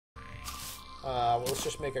Well, let's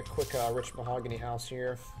just make a quick rich mahogany house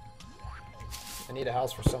here. I need a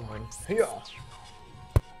house for someone. Yeah.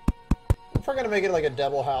 We're probably gonna make it like a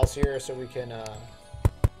double house here, so we can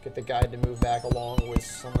get the guide to move back along with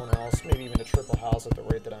someone else. Maybe even a triple house at the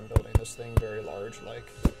rate that I'm building this thing very large, like.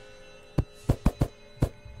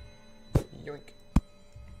 Yoink.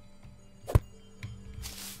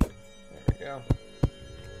 There we go.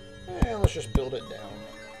 And let's just build it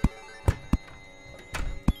down.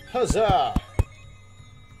 Huzzah!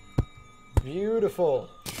 Beautiful,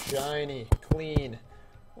 shiny, clean.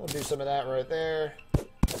 We'll do some of that right there.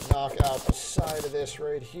 Knock out the side of this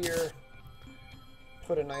right here.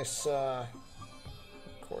 Put a nice,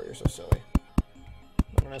 Corey, you're so silly.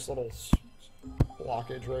 Put a nice little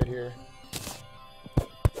blockage right here.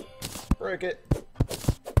 Break it.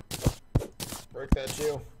 Break that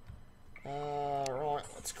too. Right,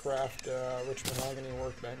 let's craft rich mahogany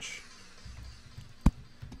workbench.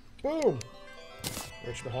 Boom!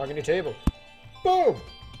 Rich mahogany table. Boom!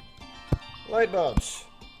 Light bulbs.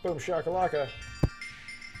 Boom shakalaka.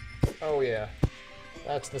 Oh yeah.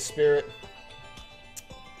 That's the spirit.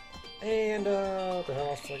 And, what the hell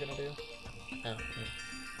else was I gonna do? Oh, yeah.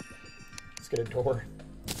 Let's get a door.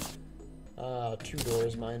 2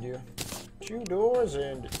 doors, mind you. 2 doors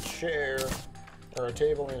and a chair. Or a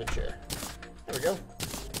table and a chair. There we go.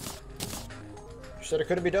 You said it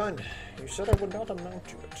couldn't be done. You said I would not amount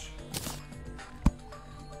to it.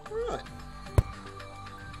 Alright.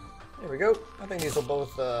 There we go. I think these will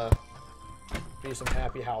both be some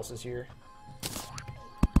happy houses here.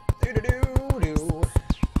 Do-do-do-do.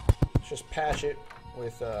 Let's just patch it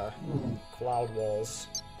with cloud walls.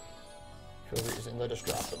 For a reason. Let us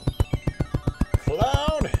drop them.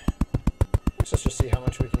 Cloud! Let's just see how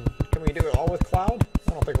much we can... Can we do it all with cloud?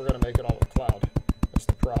 I don't think we're going to make it all with cloud. That's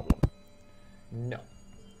the problem. No.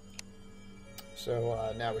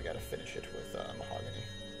 So now we got to finish it with mahogany.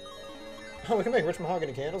 Oh, we can make rich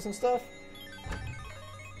mahogany candles and stuff?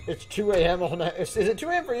 It's 2 a.m. all night. Is it 2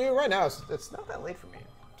 a.m. for you? Right now, it's not that late for me.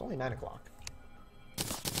 It's only 9 o'clock.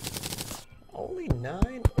 Only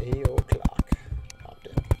 9 o'clock. Popped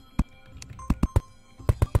in.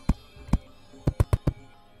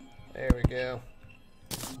 There we go.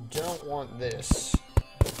 Don't want this.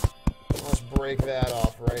 Let's break that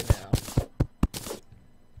off right now.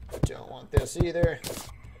 Don't want this either.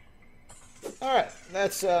 Alright,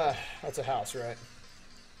 that's a house, right?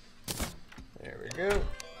 There we go.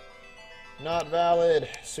 Not valid.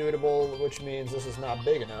 Suitable, which means this is not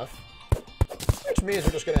big enough. Which means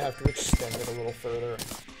we're just going to have to extend it a little further.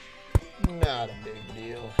 Not a big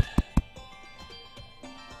deal.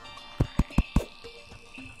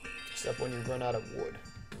 Except when you run out of wood.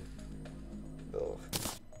 Ugh.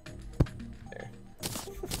 There.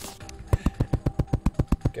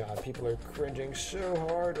 God, people are cringing so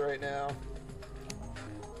hard right now.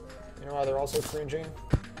 You know why they're also cringing?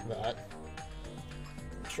 That.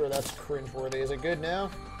 I'm sure that's cringeworthy. Is it good now?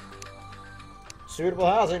 Suitable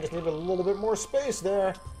housing, just need a little bit more space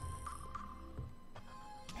there.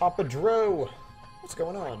 Papa Dro. What's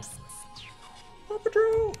going on? Papa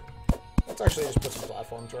Dro. Let's actually just put some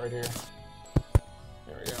platforms right here.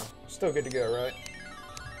 There we go. Still good to go, right?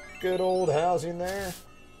 Good old housing there.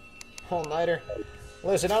 All-nighter.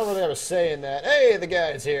 Listen, I don't really have a say in that. Hey, the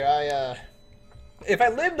guy's here. If I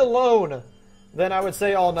lived alone, then I would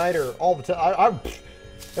say all-nighter all the time.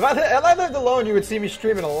 If I lived alone, you would see me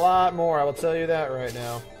streaming a lot more. I will tell you that right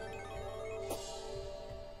now.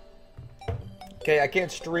 Okay, I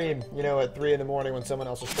can't stream, you know, at 3 in the morning when someone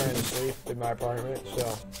else is trying to sleep in my apartment, so...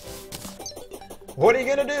 What are you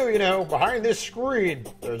gonna do, you know? Behind this screen,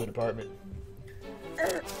 there's an apartment.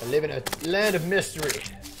 I live in a land of mystery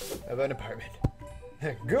of an apartment.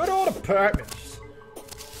 Good old apartments.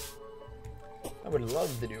 I would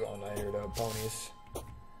love to do all-nighter, though, ponies.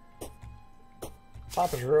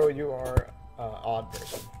 Papa's Row, you are odd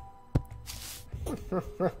person.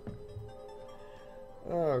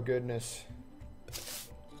 Oh, goodness.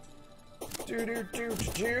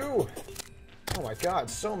 Do. Oh my god,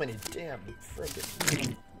 so many damn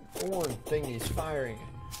frickin' horn thingies firing.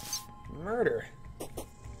 Murder.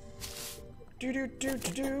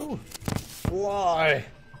 Do. Fly.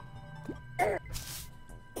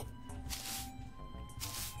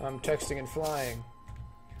 I'm texting and flying.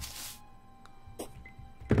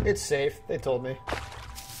 It's safe, they told me.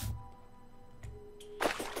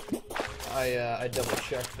 I double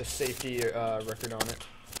checked the safety record on it.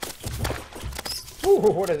 Ooh,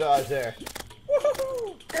 what a dodge there.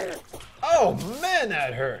 Woohoo! Oh man,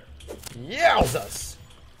 that hurt. Yowzas! Is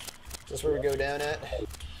this where we go down at?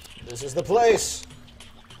 This is the place.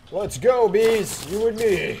 Let's go, bees. You and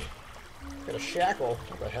me. Got a shackle.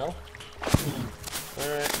 What the hell?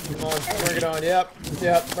 Alright, come on, bring it on. Yep,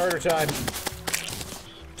 murder time.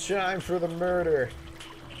 Chime for the murder.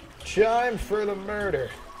 Chime for the murder.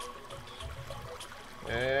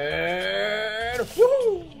 And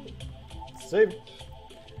woo! Save.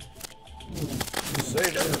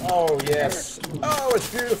 Save it. Oh, yes. Oh, it's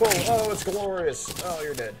beautiful. Oh, it's glorious. Oh,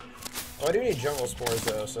 you're dead. Oh, I do need jungle spores,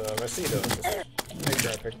 though, so if I see those, just make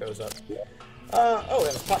sure I pick those up. Oh,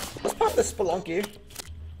 let's pop this spelunky.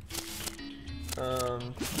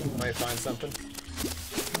 Might find something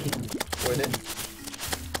with it.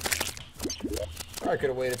 I could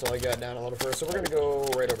have waited till I got down a little further, so we're gonna go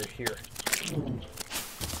right over here.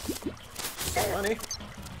 Some money.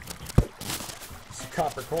 Some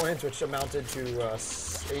copper coins, which amounted to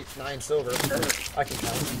 9 silver. I can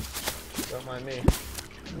count. Don't mind me.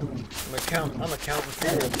 I'm a counting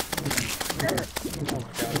fool. Oh my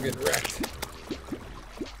god, I'm getting wrecked.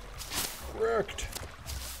 Wrecked.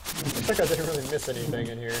 I think I didn't really miss anything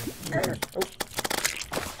in here. Oh.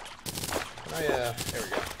 Can I, there we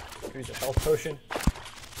go. Use a health potion.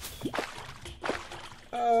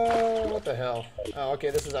 What the hell? Oh,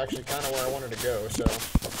 okay, this is actually kind of where I wanted to go, so...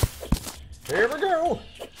 Here we go!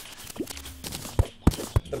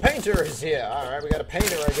 The painter is here. Alright, we got a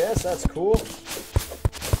painter, I guess. That's cool.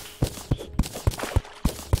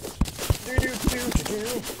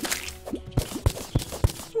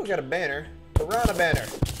 Oh, we got a banner. Piranha banner.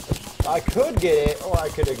 I could get it, or I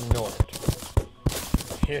could ignore it.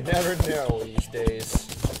 You never know these days.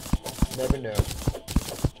 Never know.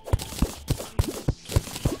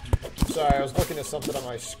 Sorry, I was looking at something on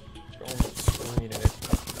my screen and I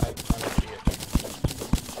don't see it.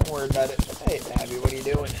 Don't worry about it. Hey, Abby, what are you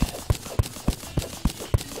doing?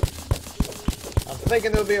 I'm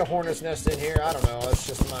thinking there'll be a hornet's nest in here. I don't know. That's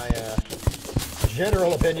just my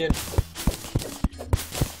general opinion.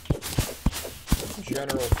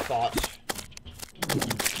 General thought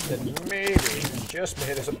that maybe, just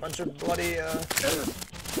maybe, there's a bunch of bloody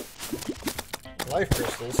life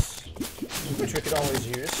crystals, which we could always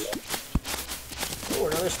use. Oh,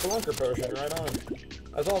 another spelunker potion, right on.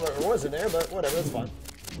 That's all there was in there, but whatever, that's fine.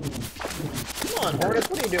 Come on, Hornets,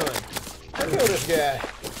 what are you doing? Kill this guy.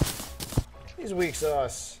 He's weak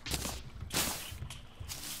sauce.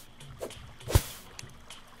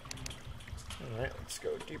 Alright, let's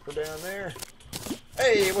go deeper down there.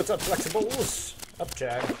 Hey, what's up, flexibles?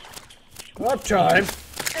 Uptime. Uptime!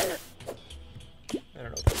 I don't know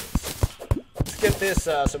what that is. Let's get this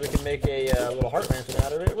so we can make a little heart lantern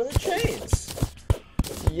out of it with the chains.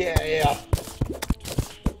 Yeah.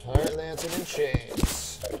 Heart lantern and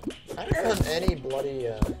chains. I haven't found any bloody,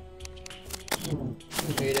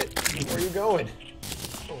 made it. Where are you going?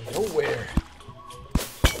 Oh, nowhere.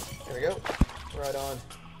 There we go. Right on.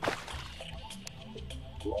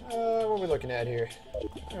 What are we looking at here?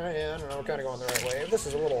 Alright, yeah, I don't know, we're kind of going the right way. This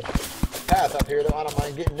is a little path up here, though. I don't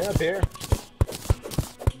mind getting up here.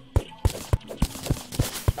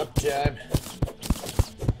 Up jibe.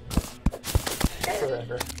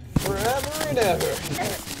 Forever. Forever and ever.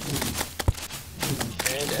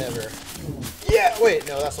 And ever. Yeah, wait,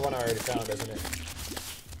 no, that's the one I already found, isn't it?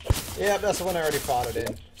 Yeah, that's the one I already fought it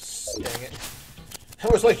in. Dang it. I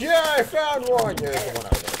was like, yeah, I found one! Yeah, that's the one I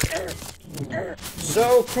was like,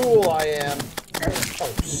 so cool I am.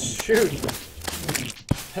 Oh, shoot.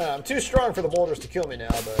 I'm too strong for the boulders to kill me now,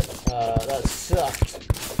 but that sucked.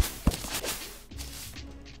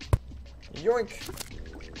 Yoink.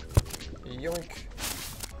 Yoink.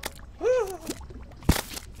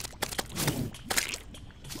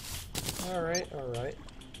 Alright.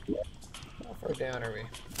 How far down are we?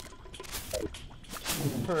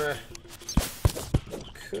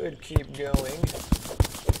 Could keep going.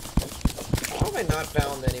 How have I not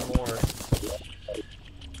found any more?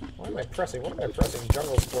 Why am I pressing? What am I pressing?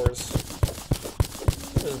 Jungle spores.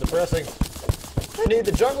 This is depressing. I need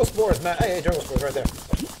the jungle spores, man. Hey, jungle spores right there.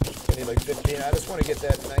 I need like 15. I just want to get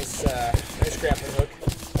that nice, nice grappling hook.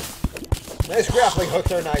 Nice grappling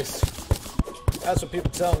hooks are nice. That's what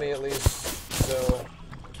people tell me, at least. So,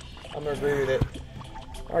 I'm gonna agree with it.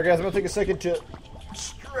 Alright, guys, I'm gonna take a second to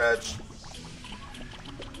stretch.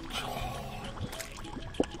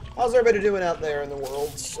 How's everybody doing out there in the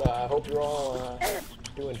world? I hope you're all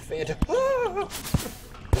doing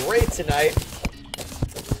great tonight.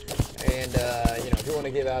 And, you know, if you want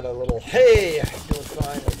to give out a little, hey, doing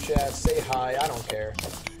fine in the chat, say hi, I don't care.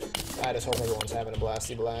 I just hope everyone's having a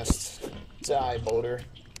blasty blast. Die, Boulder.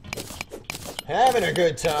 Having a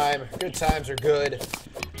good time. Good times are good.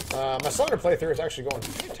 My summer playthrough is actually going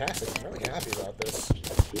fantastic. I'm really happy about this.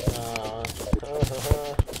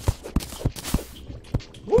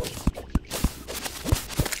 Whoop.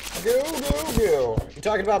 Go. You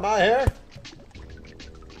talking about my hair?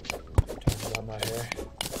 Talking about my hair.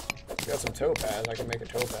 Got some topaz. I can make a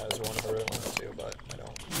topaz one if I really wanted to, but I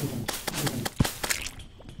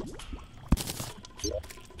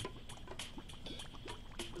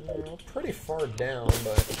don't. Pretty far down,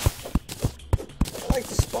 but I like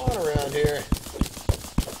to spawn around here.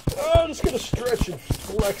 Oh, I'm just gonna stretch and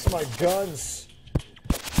flex my guns.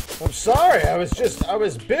 I'm sorry, I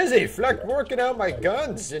was busy working out my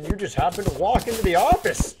guns, and you just happened to walk into the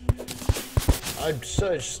office. I'd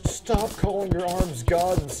say, stop calling your arms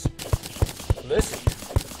guns. Listen,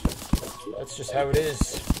 that's just how it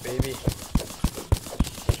is, baby.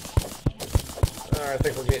 Alright, I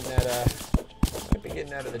think we're getting at, might be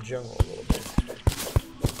getting out of the jungle a little bit.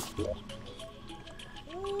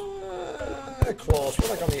 Close, we're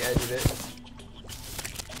like on the edge of it.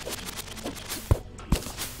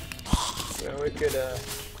 So it could,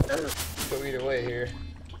 go either way here.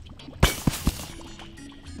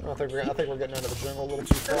 I think we're getting out of the jungle a little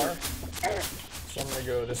too far. So I'm gonna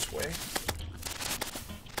go this way.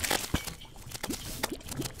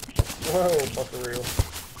 Whoa, buckaroo.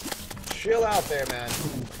 Chill out there, man.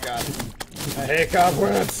 Oh my god. I hate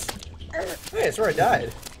cobwebs. Hey, it's where I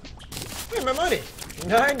died. Hey, my money.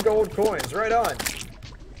 9 gold coins, right on.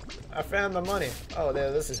 I found my money. Oh,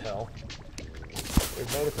 there, this is hell.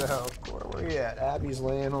 We've made it to hell. Where you at? Abby's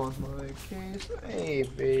laying on my case. Hey,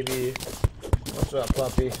 baby. What's up,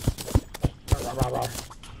 puppy?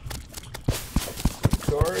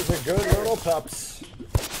 Corey's a good little pups.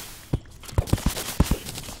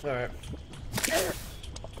 Alright.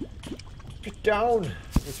 Get down!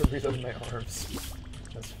 These are breathe on my arms.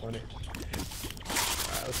 That's funny.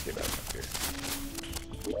 Alright, let's get back up here.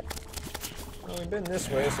 Well, we've been this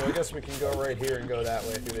way, so I guess we can go right here and go that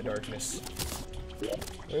way through the darkness.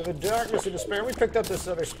 Through the darkness of despair. We picked up this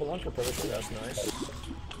other spelunker potion. That's nice.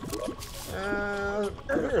 I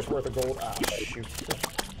think it's worth a gold. Ah, shoot.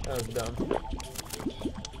 That was dumb.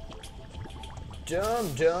 Dumb.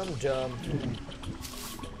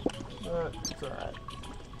 It's alright.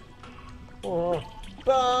 Oh,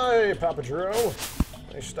 bye, Papa Drew.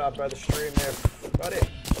 They stopped by the stream there, buddy.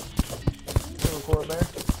 Doing poor bear.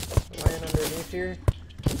 Laying underneath here.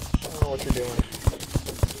 I don't know what you're doing.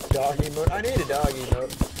 Dog emote. I need a dog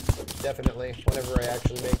emote. Definitely. Whenever I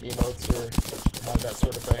actually make emotes or have that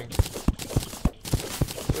sort of thing.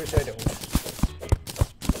 Which I don't.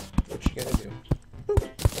 What you gonna do?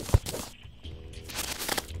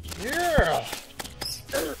 Yeah!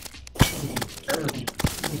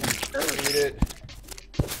 Eat it.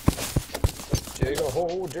 Dig a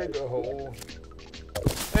hole, dig a hole.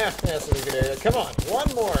 That's a good area. Come on,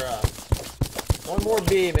 one more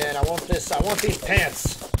bee, man. I want this. I want these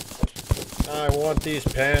pants. I want these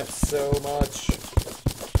pants so much.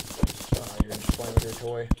 Oh, you're just playing with your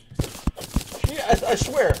toy. I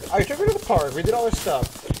swear, I took her to the park. We did all this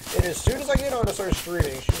stuff, and as soon as I get on and start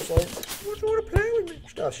streaming, she was like, "What do you want to play with me?"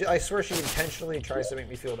 Stuff. I swear, she intentionally tries to make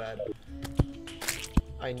me feel bad.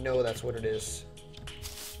 I know that's what it is.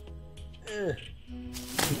 Hey!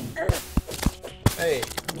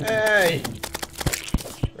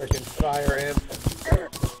 Frickin' fire imp.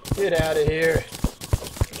 Get out of here.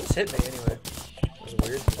 Just hit me anyway. That was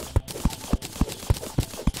weird.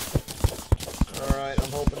 Alright,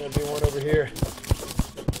 I'm hoping there'll be one over here.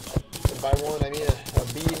 And by one, I mean a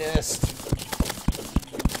bee nest.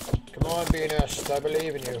 Come on, bee nest. I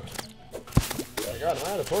believe in you. Oh my god, am I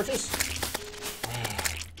out of torches?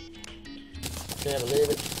 Can't believe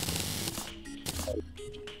it.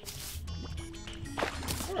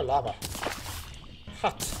 More lava.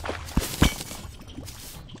 Hot.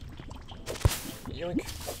 Yoink.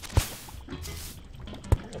 I'm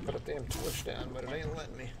gonna put a damn torch down, but it ain't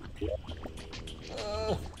letting me.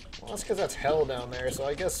 Well, that's because that's hell down there, so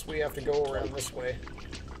I guess we have to go around this way.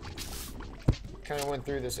 Kind of went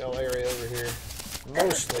through this L area over here.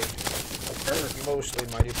 Mostly,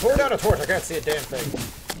 mighty. Pour down a torch, I can't see a damn thing.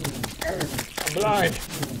 I'm blind.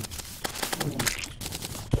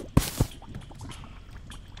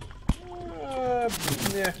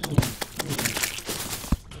 Yeah.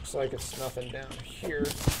 Looks like it's nothing down here.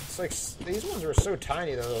 It's like these ones are so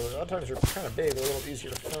tiny though. A lot of times they're kind of big, they're a little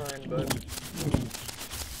easier to find, but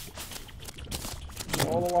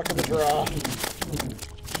all the luck of the draw. I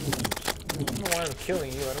don't know why I'm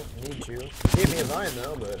killing you. I don't need to. You gave me a vine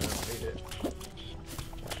though, but I don't need it.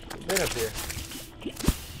 Been up here.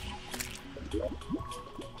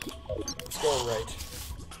 Let's go right.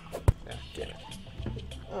 Ah, damn it.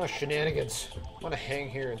 Oh, shenanigans. I want to hang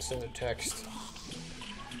here and send a text.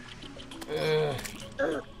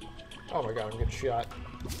 Oh my god, I'm getting shot.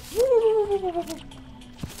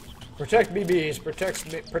 Protect me, bees.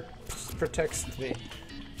 Protect me. protects me.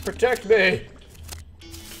 Protect me!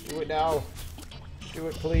 Do it now. Do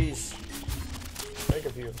it, please. Beg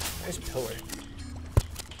of you. Nice pillar.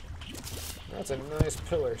 That's a nice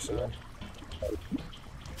pillar, son.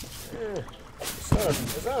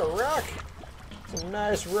 Is that a rock? It's a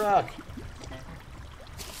nice rock.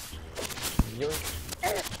 Yoink.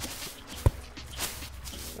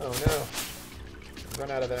 Oh no. I've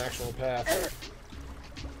run out of the actual path.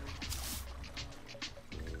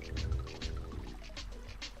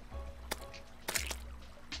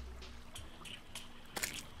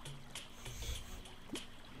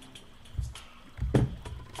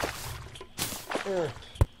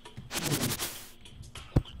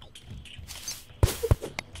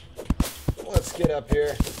 Let's get up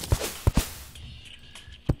here.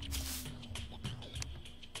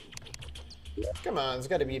 Come on, there's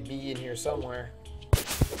got to be a bee in here somewhere.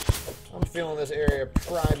 I'm feeling this area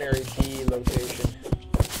primary bee location.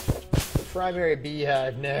 Primary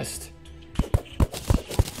beehive nest.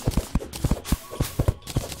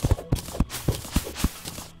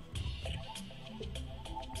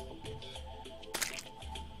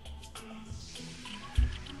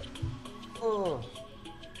 Oh.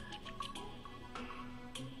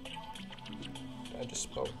 I just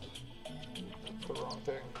spoke the wrong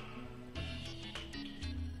thing.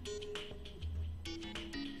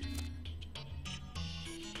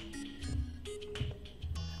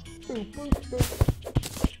 Boop, boop, boop.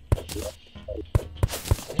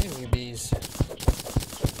 Damn you bees.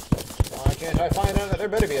 Why can't I find out that there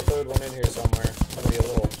better be a third one in here somewhere? It's gonna be a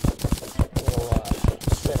little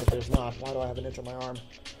upset if there's not. Why do I have an itch on my arm?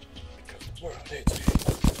 Because the world hates me.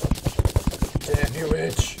 Damn you,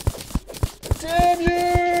 itch. Damn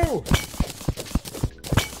you!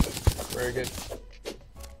 Very good.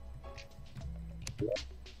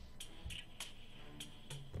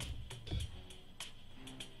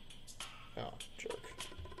 Oh, jerk.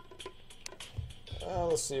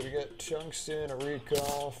 Let's see, we got tungsten, a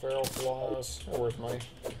recall, feral flaws. They're worth money.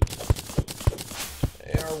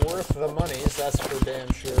 They are worth the monies, that's for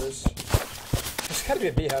damn sure. There's gotta be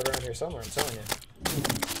a beehive around here somewhere, I'm telling you.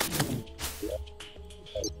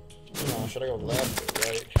 Oh, should I go left or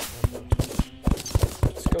right?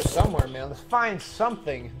 Let's go somewhere, man. Let's find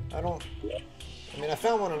something. I mean, I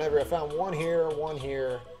found one on every. I found one here, one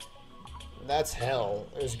here. That's hell.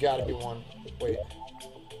 There's got to be one. Wait.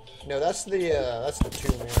 No, that's the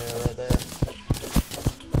tomb area right there.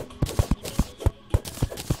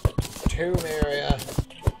 Tomb area.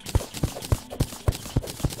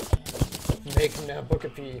 Making that book a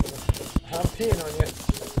pee. I'm peeing on you.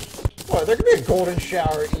 What? There could be a golden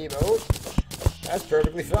shower emote. That's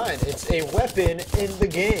perfectly fine. It's a weapon in the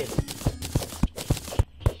game.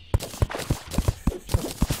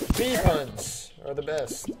 Bee puns are the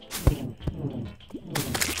best.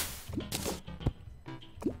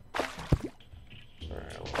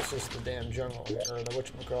 Alright, well, this is the damn jungle here, or the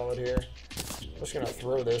whatchamacallit here. I'm just gonna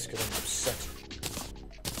throw this because I'm upset.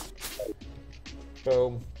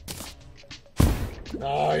 Boom.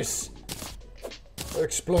 Nice!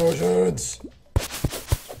 Explosions!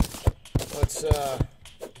 Let's,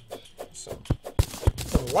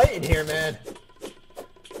 some light in here, man!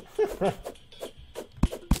 Let's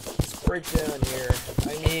break down here.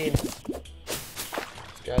 I mean,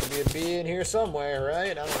 there's gotta be a bee in here somewhere,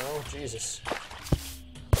 right? I don't know. Jesus.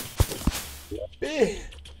 Bee!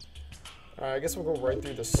 Alright, I guess we'll go right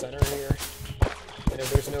through the center here. And if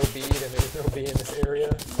there's no bee, then there's no bee in this area.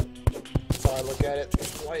 That's how I look at it.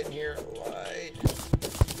 There's light in here. Light.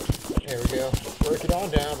 There we go. Break it on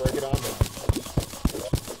down, break it on down.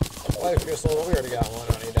 Life crystal, we already got one.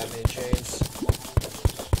 I don't need that many chains.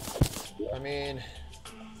 I mean,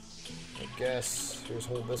 I guess here's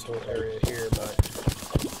this whole area here, but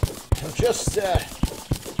I'm just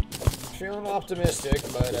feeling optimistic,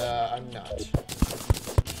 but I'm not.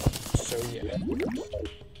 So yeah.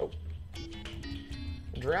 Oh.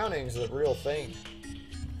 Drowning's the real thing.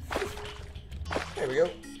 There we go.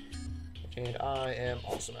 And I am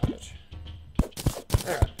awesome at it.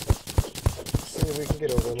 Alright. Let's see if we can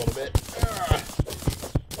get over a little bit.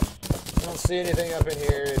 I don't see anything up in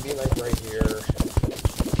here. It'd be like right here.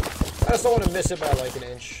 I just don't want to miss it by like an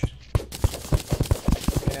inch.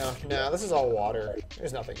 You know, nah, this is all water.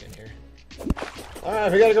 There's nothing in here.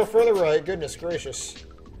 Alright, we gotta go further right. Goodness gracious.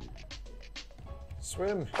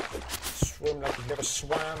 Swim. Swim like you've never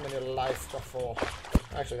swam in your life before.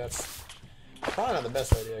 Actually, that's probably not the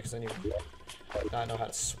best idea, because then you not know how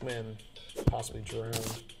to swim, possibly drown.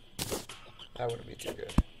 That wouldn't be too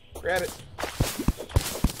good. Grab it.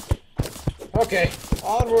 Okay,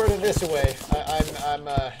 onward and this way.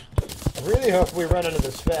 I really hope we run into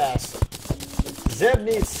this fast. Zeb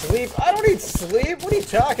needs sleep. I don't need sleep. What are you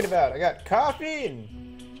talking about? I got coffee and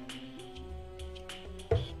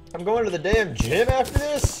I'm going to the damn gym after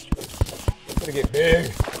this. I'm gonna get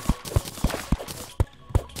big.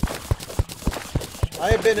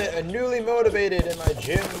 I have been newly motivated in my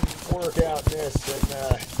gym workoutness, and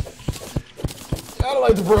I don't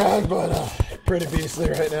like to brag, but pretty beastly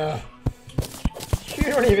right now. You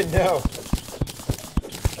don't even know.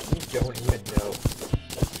 You don't even know.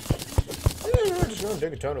 Yeah, we're just gonna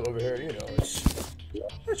dig a tunnel over here, you know.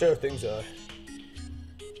 That's how things are.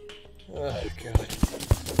 Oh god.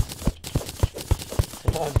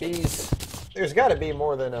 Come on, bees. There's got to be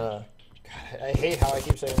more than God, I hate how I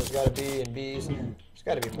keep saying there's got to be and bees. There's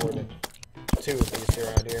got to be more than 2 of these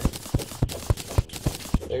around here.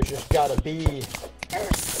 There's just got to be.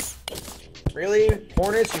 Really?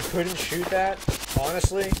 Hornets? You couldn't shoot that?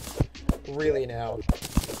 Honestly? Really now?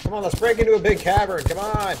 Come on, let's break into a big cavern. Come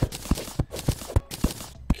on!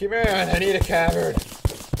 Come on, I need a cavern.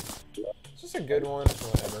 Is this a good one?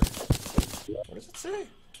 Whatever. What does it say?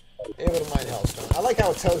 Able to mine hellstone. I like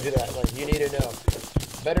how it tells you that. Like, you need to know.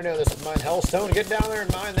 Better know this mine hellstone. Get down there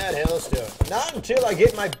and mine that hellstone. Not until I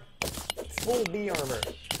get my full bee armor.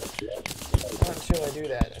 Not until I do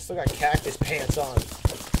that. I still got cactus pants on.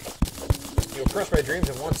 You'll crush my dreams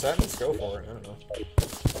in 1 sentence? Go for it. I don't know. You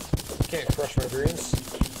can't crush my dreams.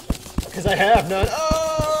 Because I have none.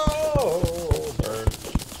 Oh! Burn.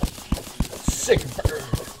 Sick burn.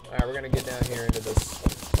 Alright, we're gonna get down here into this.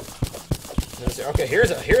 Okay, here's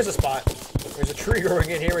a spot. There's a tree growing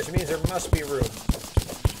in here, which means there must be room.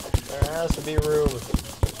 There has to be room.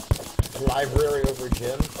 Library over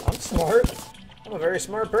gym. I'm smart. I'm a very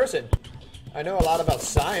smart person. I know a lot about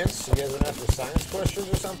science. You guys want to ask me science questions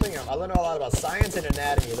or something? I know a lot about science and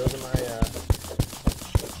anatomy. Those are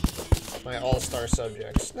my all-star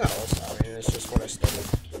subjects. No, I mean, it's just what I studied.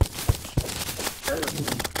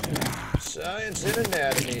 Science and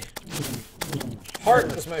anatomy.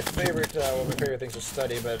 Heart is my favorite, one of my favorite things to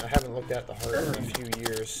study, but I haven't looked at the heart in a few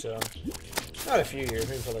years, so... Not a few years,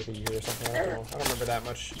 maybe for like a year or something. I don't remember that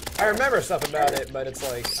much. I remember stuff about it, but it's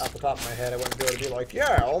like, off the top of my head, I wouldn't be able to be like,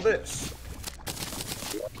 yeah, all this.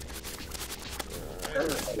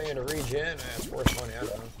 Paying to regen, it's worth money, I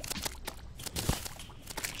don't know.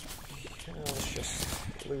 Let's just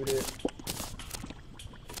loot it.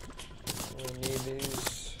 I don't need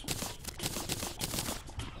these.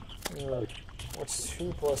 What's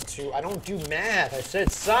 2 plus 2? I don't do math. I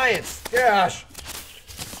said science. Gosh.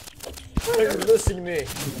 Why don't you listen to me?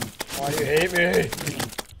 Why do you hate me?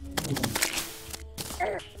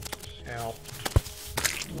 Ow.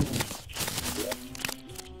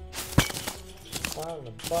 Found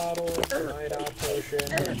a bottle. Night out potion.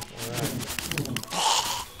 Alright.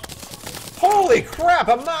 Holy crap!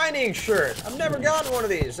 A mining shirt! I've never gotten one of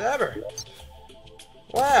these, ever.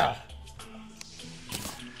 Wow.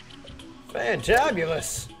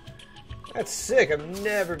 Fantabulous! That's sick, I've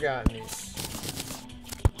never gotten these.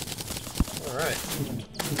 Alright.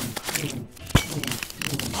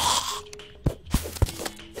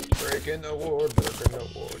 Breaking the wood, breaking the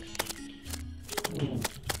wood.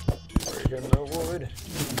 Breaking the wood.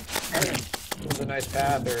 There's a nice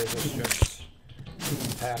path, or is this just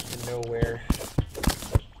a path to nowhere?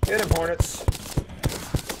 Get him, Hornets!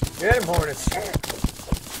 Get him, Hornets!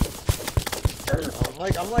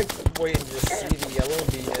 I'm like waiting to see the yellow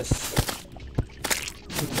bees.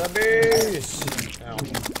 The bees! Ow.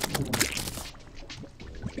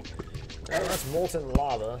 Well, that's molten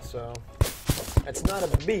lava, so it's not a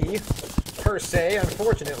bee per se,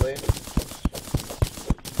 unfortunately.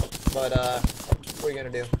 But what are you gonna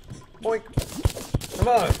do? Boink! Come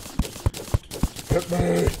on! Hit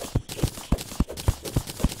me!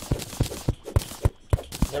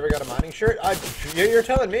 Never got a mining shirt? You're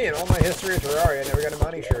telling me in all my history of Terraria, I never got a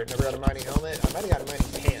mining shirt, never got a mining helmet. I might have gotten mining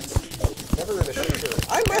pants. Never got a shirt.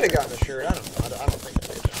 I might have gotten a shirt. I don't know. I don't think I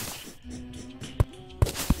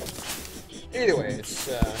did. Either way, it's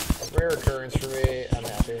a rare occurrence for me. I'm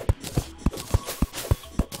happy.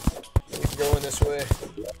 Keep going this way.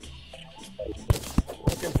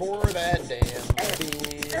 Looking for that damn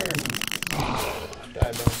bee.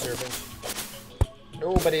 Die, bone serpent.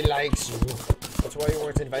 Nobody likes you. That's why you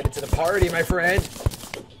weren't invited to the party, my friend.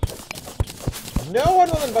 No one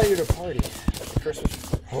will invite you to a party. Christmas.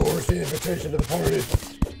 Oh, where's the invitation to the party?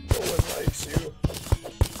 No one likes you.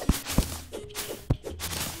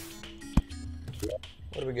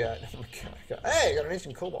 What do we got? Oh my God. Hey, got an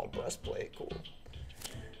ancient cobalt breastplate. Cool.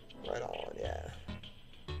 Right on, yeah.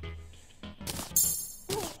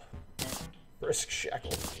 Brisk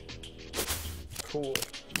shackle. Cool.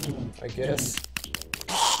 I guess.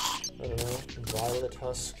 I don't know. Violet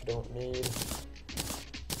husk, don't need.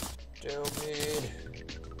 Don't need.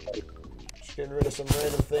 Just getting rid of some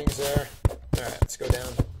random things there. Alright, let's go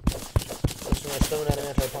down. Just want to stone out an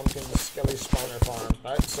anti-pumpkin skelly spawner farm.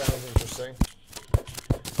 That sounds interesting.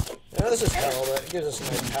 Now this is hell, but it gives us a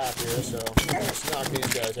nice path here, so let's knock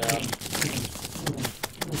these guys out.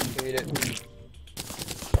 Eat it.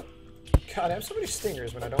 God, I have so many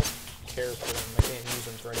stingers when I don't care for them. I can't use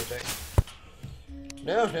them for anything.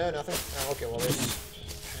 No, nothing. Oh, okay, well there's a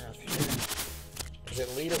path here. Does it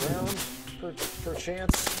lead around per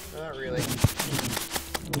chance? Not really.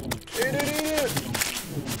 Eat it!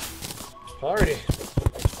 Party.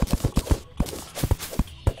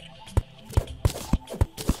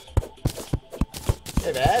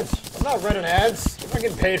 Hey, ads? I'm not running ads. I'm not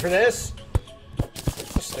getting paid for this.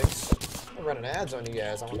 This stinks. I'm running ads on you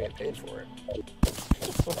guys. I want to get paid for it.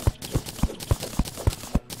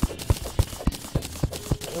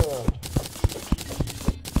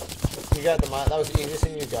 You got that was the easiest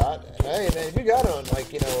thing you got. Hey, man, if you got it on,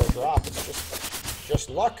 like, you know, a drop, it's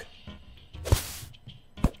just luck.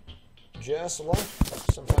 Just luck.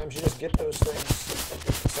 Sometimes you just get those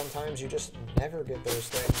things. Sometimes you just never get those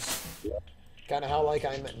things. Kind of how, like,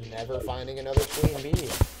 I'm never finding another queen bee.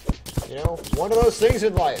 You know, one of those things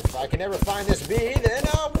in life. If I can never find this bee, then,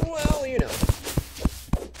 well, you know.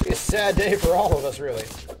 It'd be a sad day for all of us, really.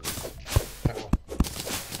 Oh.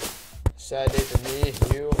 Sad day for me,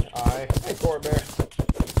 you, I. Hey, Court Bear.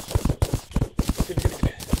 Good.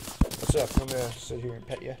 What's up? I'm gonna sit here and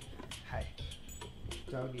pet you. Hi.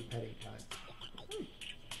 Don't need petting time.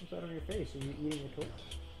 What's that on your face? Are you eating a toy?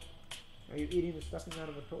 Are you eating the stuffing out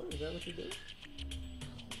of a toy? Is that what you're doing?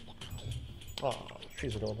 Oh,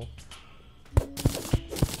 she's adorable.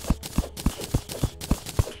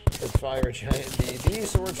 Should fire a giant bee. Bee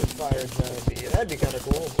sword should fire a giant bee. That'd be kind of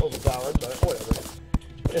cool. Overpowered, but whatever.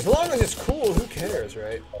 As long as it's cool, who cares,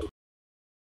 right?